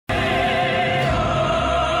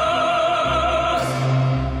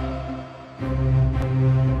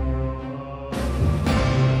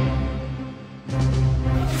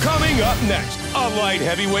next, a light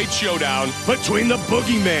heavyweight showdown between the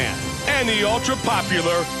Boogeyman and the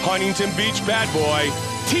ultra-popular Huntington Beach bad boy,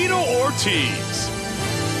 Tito Ortiz.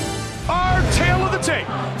 Our tale of the tape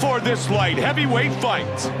for this light heavyweight fight.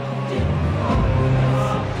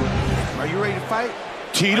 Are you ready to fight?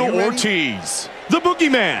 Tito Ortiz, the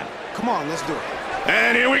Boogeyman. Come on, let's do it.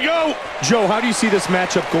 And here we go. Joe, how do you see this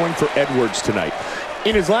matchup going for Edwards tonight?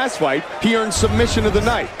 In his last fight, he earned submission of the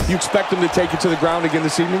night. You expect him to take it to the ground again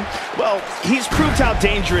this evening? Well, he's proved how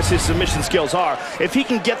dangerous his submission skills are. If he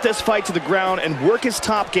can get this fight to the ground and work his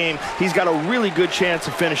top game, he's got a really good chance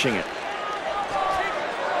of finishing it.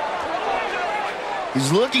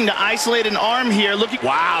 He's looking to isolate an arm here.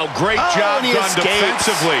 Wow, great job done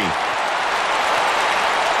defensively.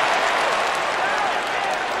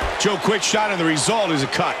 Joe, quick shot, and the result is a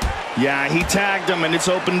cut. Yeah, he tagged him, and it's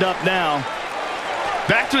opened up now.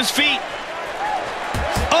 Back to his feet.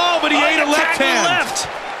 Oh, but he ate a left hand. Left.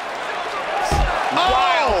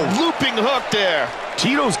 Wow, looping hook there.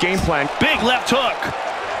 Tito's game plan. Big left hook.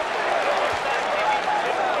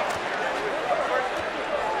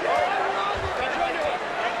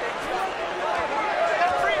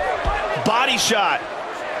 Body shot.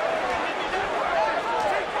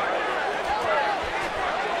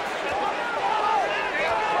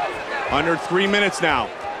 Under 3 minutes now.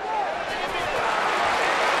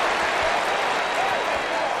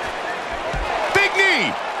 Big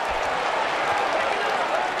knee.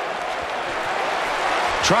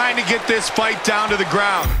 Trying to get this fight down to the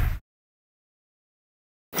ground.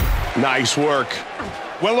 Nice work.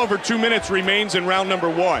 Well over 2 minutes remains in round number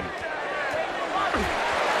 1.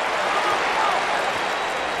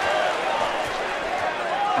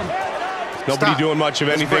 Nobody doing much of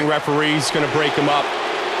anything. Referee's going to break him up.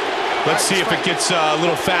 Let's see if it gets a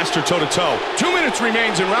little faster toe-to-toe. 2 minutes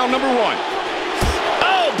remains in round number 1.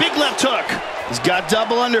 Oh, big left hook. He's got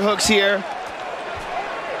double underhooks here.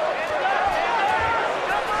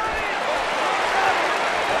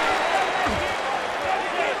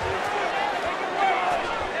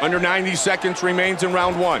 Under 90 seconds remains in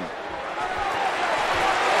round 1.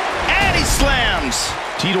 And he slams.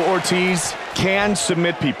 Tito Ortiz can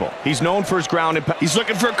submit people. He's known for his ground and pound. He's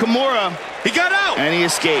looking for Kimura. He got out. And he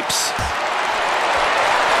escapes.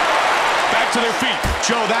 Back to their feet.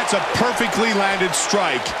 Joe, that's a perfectly landed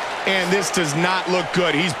strike. And this does not look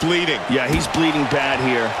good. He's bleeding. Yeah, he's bleeding bad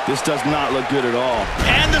here. This does not look good at all.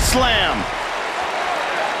 And the slam.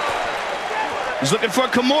 He's looking for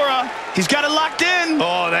Kimura. He's got it locked in.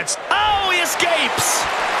 Oh, that's... Oh, he escapes.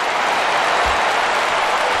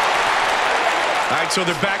 All right, so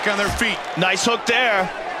they're back on their feet. Nice hook there.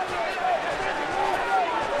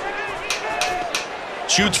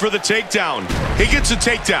 Shoots for the takedown. He gets a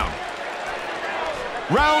takedown.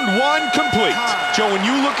 Round 1 complete. Joe, when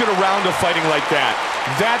you look at a round of fighting like that,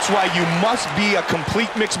 that's why you must be a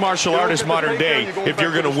complete mixed martial artist modern day if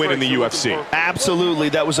you're going to win in the UFC. Absolutely.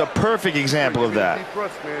 That was a perfect example of that.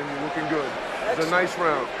 Trust, man, you're looking good. It's a nice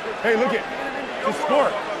round. Hey, look it. Just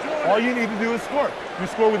score. All you need to do is score. You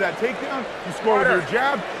score with that takedown. You score with your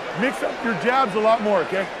jab. Mix up your jabs a lot more,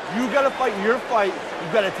 okay? You got to fight your fight.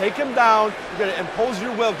 You got to take him down. You got to impose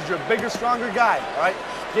your will because you're a bigger, stronger guy, all right?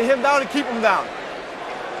 Get him down and keep him down.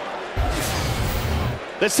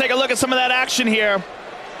 Let's take a look at some of that action here.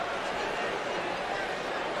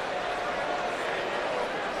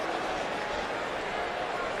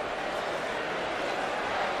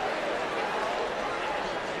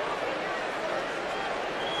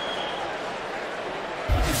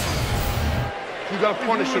 You got to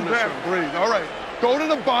punish him. Breathe. All right. Go to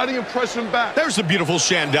the body and press him back. There's the beautiful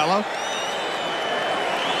Chandella.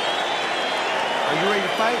 Are you ready to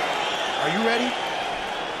fight? Are you ready?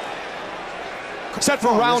 Set for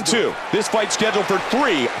round 2. This fight's scheduled for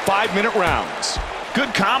 3 5-minute rounds. Good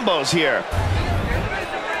combos here.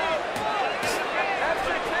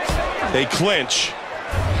 They clinch.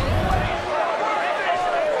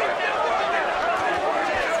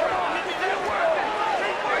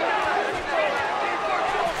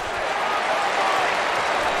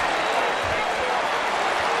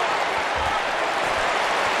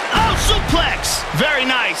 Oh, suplex. Very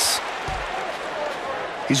nice.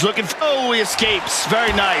 He's looking for, oh, he escapes.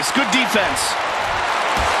 Very nice. Good defense.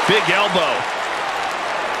 Big elbow.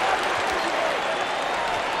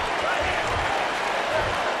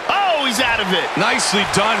 Oh, he's out of it. Nicely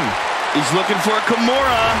done. He's looking for a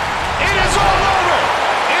Kimura. It is all over.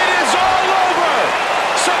 It is all over.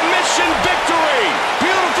 Submission victory.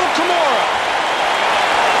 Beautiful Kimura.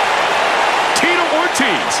 Tito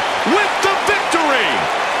Ortiz with the victory.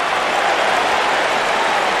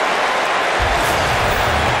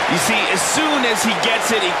 He see, as soon as he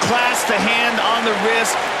gets it, he clasps the hand on the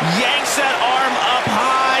wrist, yanks that arm up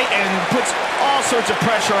high, and puts all sorts of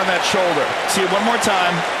pressure on that shoulder. See it one more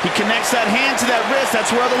time. He connects that hand to that wrist.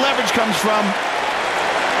 That's where the leverage comes from.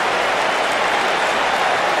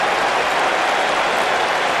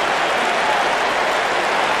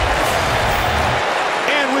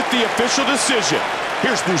 And with the official decision,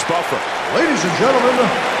 here's Bruce Buffer. Ladies and gentlemen,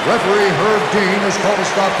 referee Herb Dean has called a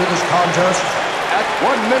stop to this contest at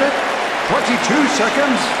 1 minute, 22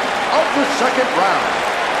 seconds of the second round.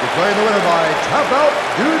 Declaring the winner by tap out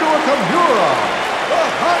due to a Kimura, the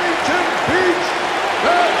Huntington Beach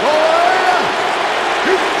Bad Boy,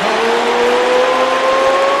 Tito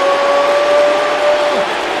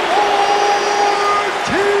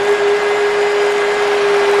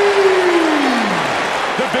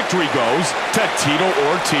The victory goes to Tito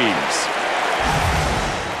Ortiz.